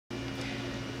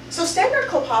So standard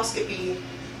colposcopy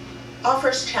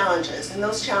offers challenges, and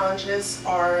those challenges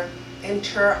are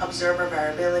inter-observer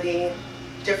variability,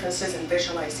 differences in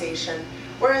visualization,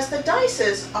 whereas the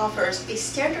DYSIS offers a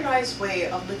standardized way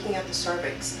of looking at the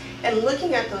cervix and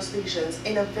looking at those lesions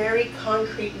in a very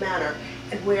concrete manner,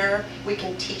 and where we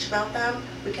can teach about them,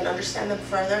 we can understand them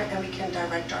further, and we can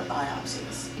direct our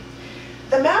biopsies.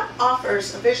 The map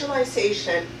offers a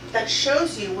visualization that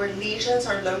shows you where lesions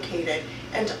are located,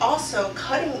 and also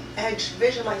cutting-edge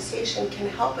visualization can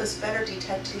help us better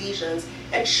detect lesions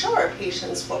and show our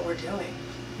patients what we're doing.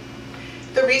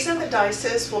 The reason the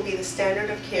DYSIS will be the standard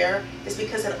of care is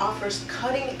because it offers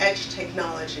cutting-edge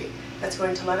technology that's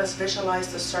going to let us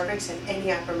visualize the cervix and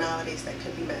any abnormalities that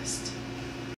could be missed.